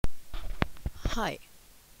Hi,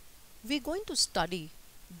 we're going to study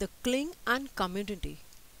the Clique and Community,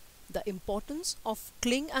 the importance of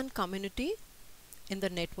Clique and Community in the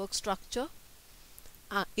network structure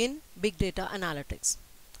in big data analytics.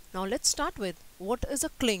 Now let's start with what is a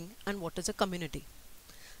Clique and what is a community.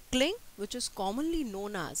 Clique, which is commonly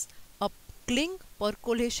known as a Clique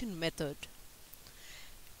percolation method.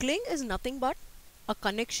 Clique is nothing but a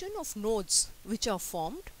connection of nodes which are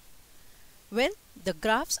formed when the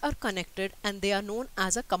graphs are connected, and they are known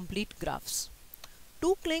as a complete graphs.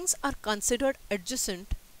 Two cliques are considered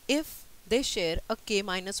adjacent if they share a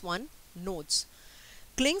k-1 nodes.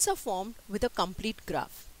 Cliques are formed with a complete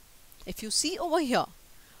graph. If you see over here,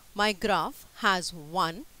 my graph has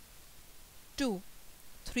 1, 2,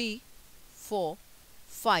 3, 4,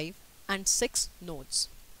 5 and 6 nodes.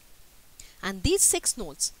 And these 6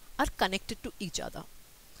 nodes are connected to each other.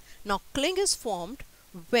 Now clique is formed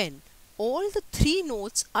when all the 3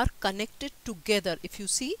 nodes are connected together. If you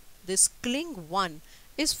see, this clique 1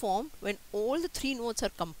 is formed when all the 3 nodes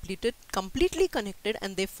are completely connected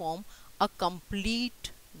and they form a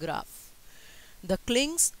complete graph. The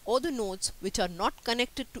cliques or the nodes which are not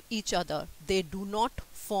connected to each other, they do not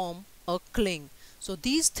form a clique. So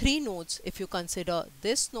these 3 nodes, if you consider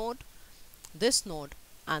this node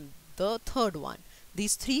and the third one,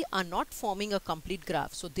 these 3 are not forming a complete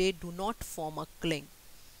graph, so they do not form a clique.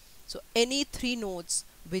 So any 3 nodes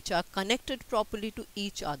which are connected properly to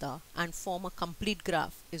each other and form a complete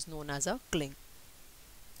graph is known as a clique.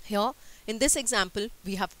 Here in this example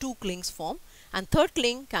we have 2 cliques formed, and third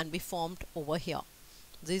clique can be formed over here.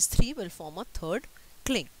 These 3 will form a third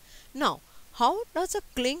clique. Now how does a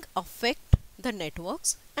clique affect the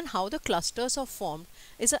networks and how the clusters are formed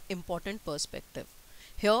is an important perspective.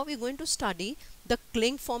 Here we are going to study the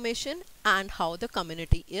clique formation and how the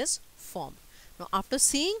community is formed. Now after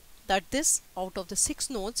seeing that this out of the 6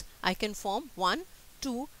 nodes I can form 1,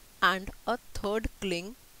 2 and a third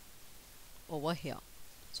clique over here.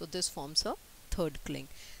 So this forms a third clique.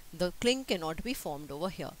 The clique cannot be formed over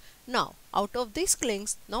here. Now out of these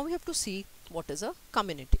cliques, now we have to see what is a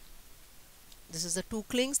community. This is the 2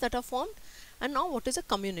 cliques that are formed, and now what is a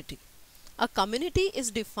community? A community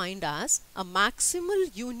is defined as a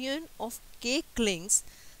maximal union of k cliques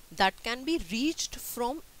that can be reached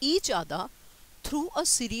from each other through a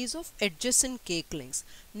series of adjacent k cliques.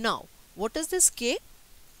 Now what is this k?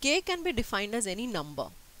 K can be defined as any number.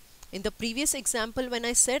 In the previous example when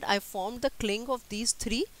I said I formed the clique of these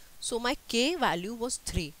 3, so my k value was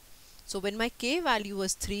 3. So when my k value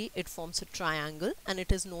was 3, it forms a triangle and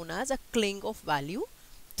it is known as a clique of value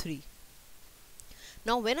 3.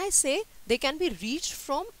 Now when I say they can be reached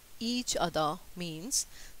from each other, means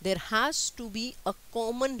there has to be a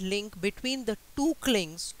common link between the 2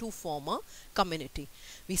 cliques to form a community.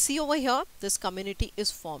 We see over here this community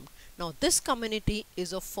is formed. Now this community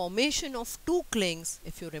is a formation of 2 cliques.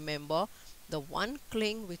 If you remember, the one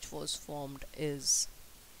clique which was formed is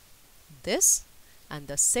this, and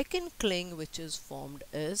the second clique which is formed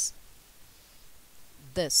is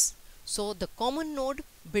this. So the common node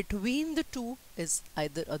between the 2 is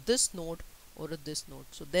either this node or this node.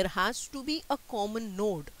 So there has to be a common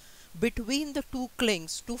node between the 2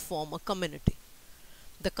 cliques to form a community.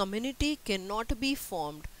 The community cannot be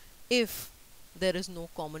formed if there is no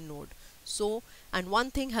common node. So, and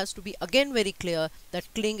one thing has to be again very clear,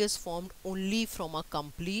 that clique is formed only from a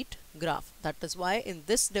complete graph. That is why in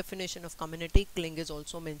this definition of community, clique is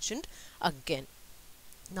also mentioned again.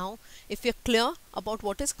 Now if you're clear about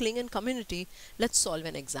what is clique and community, let's solve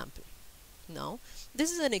an example. Now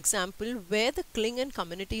this is an example where the clique and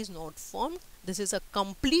community is not formed. This is a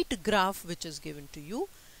complete graph which is given to you.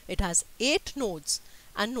 It has 8 nodes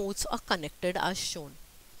and nodes are connected as shown.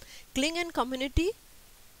 Clique and community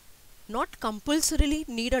not compulsorily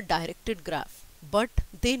need a directed graph, but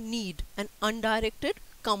they need an undirected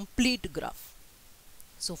complete graph.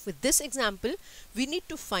 So with this example we need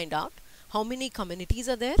to find out how many communities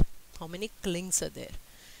are there, how many cliques are there.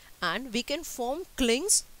 And we can form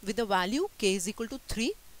cliques with the value k is equal to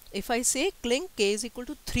 3. If I say clique k is equal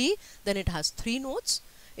to 3, then it has 3 nodes.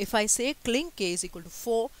 If I say clique k is equal to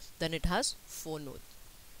 4, then it has 4 nodes.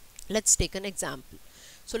 Let's take an example.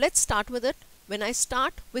 So let's start with it. When I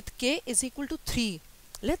start with k is equal to 3,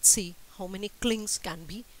 let's see how many cliques can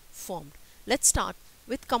be formed. Let's start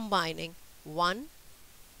with combining 1,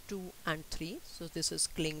 2 and 3. So this is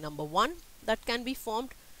clique number 1 that can be formed.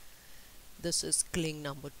 This is clique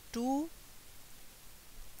number 2.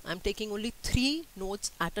 I'm taking only 3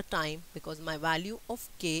 nodes at a time because my value of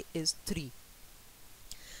k is 3.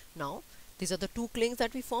 Now these are the 2 cliques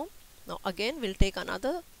that we form. Now again we'll take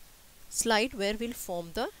another slide where we'll form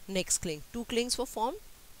the next clique. 2 cliques were formed.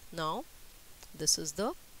 Now This is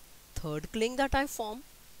the third cling that I form.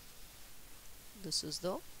 This is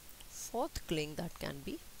the fourth cling that can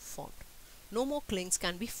be formed. No more clings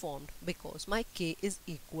can be formed because my k is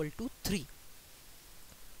equal to 3.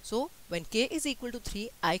 So when k is equal to 3,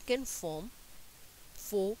 I can form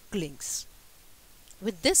 4 clings.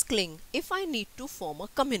 With this cling, if I need to form a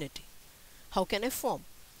community, how can I form?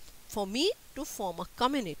 For me to form a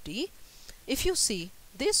community, if you see,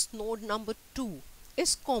 this node number 2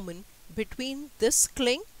 is common between this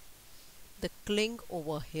cling, the cling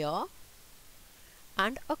over here,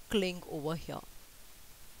 and a cling over here.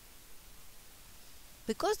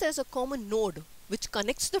 Because there's a common node which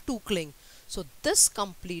connects the two cling, so this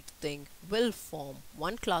complete thing will form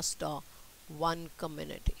one cluster, one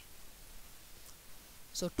community.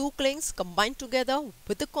 So two clings combined together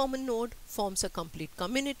with the common node forms a complete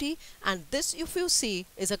community, and this, if you see,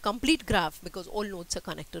 is a complete graph because all nodes are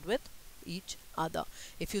connected with each other.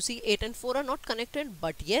 If you see, 8 and 4 are not connected,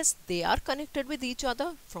 but yes, they are connected with each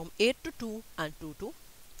other from 8 to 2 and 2 to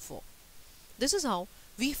 4. This is how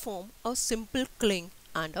we form a simple cling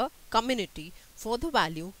and a community for the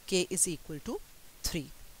value k is equal to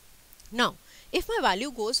 3. Now, if my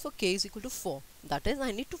value goes for k is equal to 4, that is,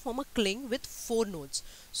 I need to form a cling with 4 nodes.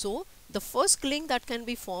 So the first cling that can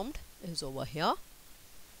be formed is over here.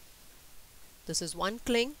 This is one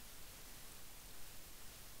cling.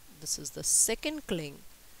 This is the second cling,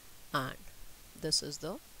 and this is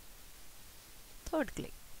the third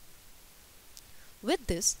cling. With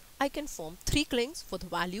this, I can form 3 clings for the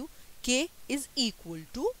value k is equal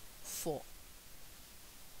to 4.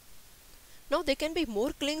 Now there can be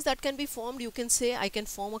more clings that can be formed. You can say I can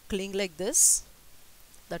form a cling like this.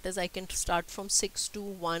 That is, I can start from 6 to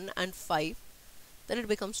 1 and 5. Then it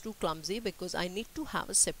becomes too clumsy because I need to have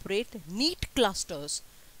a separate neat clusters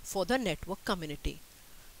for the network community.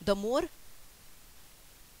 The more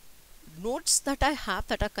nodes that I have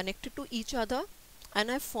that are connected to each other, and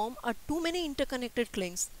I form too many interconnected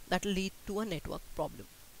clings, that will lead to a network problem.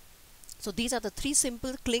 So these are the 3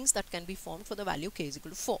 simple clings that can be formed for the value k is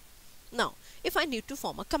equal to 4. Now, if I need to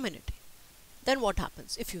form a community, then what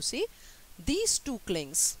happens? If you see, these 2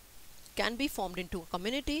 clings can be formed into a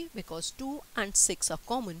community because 2 and 6 are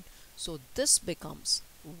common. So this becomes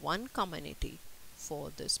one community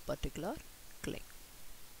for this particular cling.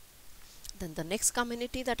 Then the next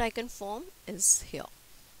community that I can form is here,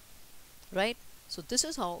 right? So this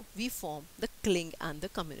is how we form the cling and the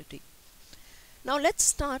community. Now let's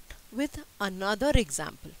start with another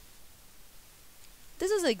example. This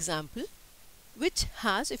is an example which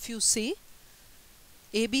has, if you see,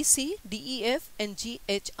 A, B, C, D, E, F and G,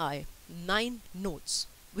 H, I, 9 nodes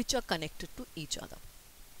which are connected to each other.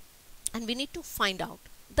 And we need to find out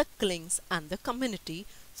the clings and the community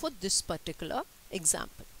for this particular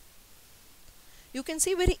example. You can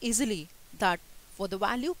see very easily that for the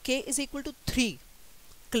value k is equal to 3,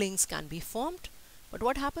 clings can be formed. But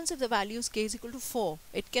what happens if the value is k is equal to 4?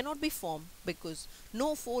 It cannot be formed because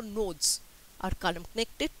no 4 nodes are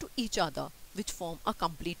connected to each other which form a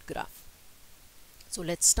complete graph. So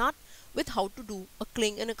let's start with how to do a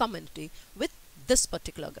cling and a community with this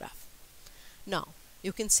particular graph. Now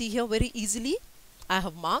you can see here very easily I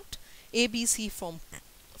have marked ABC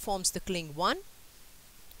forms the cling 1,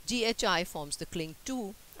 GHI forms the cling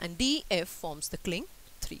 2 and DF forms the cling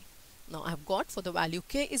 3. Now I have got for the value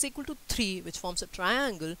k is equal to 3 which forms a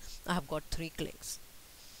triangle, I have got 3 clings.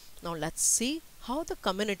 Now let's see how the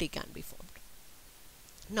community can be formed.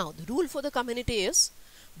 Now the rule for the community is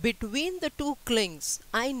between the 2 clings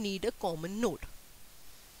I need a common node.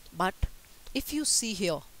 But if you see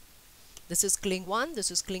here, this is cling 1, this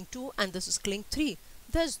is cling 2 and this is cling 3.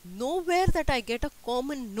 There's nowhere that I get a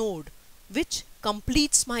common node which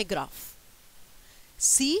completes my graph.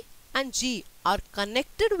 C and G are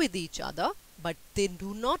connected with each other but they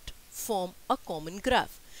do not form a common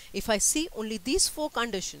graph. If I see only these 4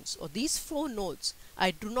 conditions or these 4 nodes,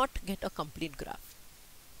 I do not get a complete graph.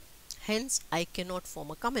 Hence, I cannot form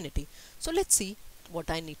a community. So let's see what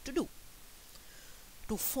I need to do.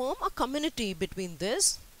 To form a community between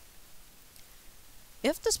this,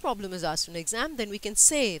 if this problem is asked in an exam, then we can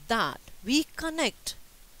say that we connect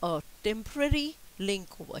a temporary link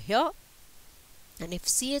over here, and if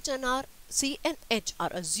C and H are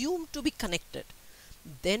assumed to be connected,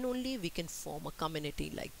 then only we can form a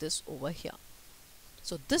community like this over here.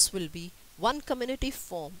 So this will be one community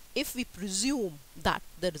form if we presume that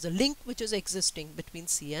there is a link which is existing between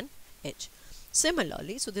C and H.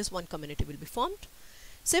 Similarly, so this one community will be formed.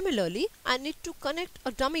 Similarly, I need to connect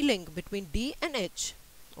a dummy link between D and H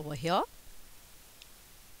over here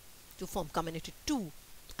to form community 2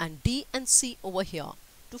 and D and C over here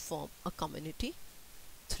to form a community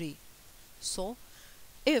 3. So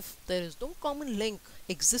if there is no common link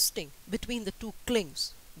existing between the two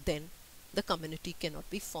clings, then the community cannot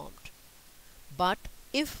be formed. But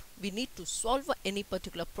if we need to solve any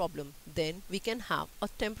particular problem, then we can have a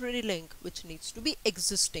temporary link which needs to be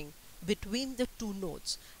existing between the two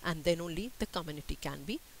nodes, and then only the community can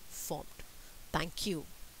be formed. Thank you.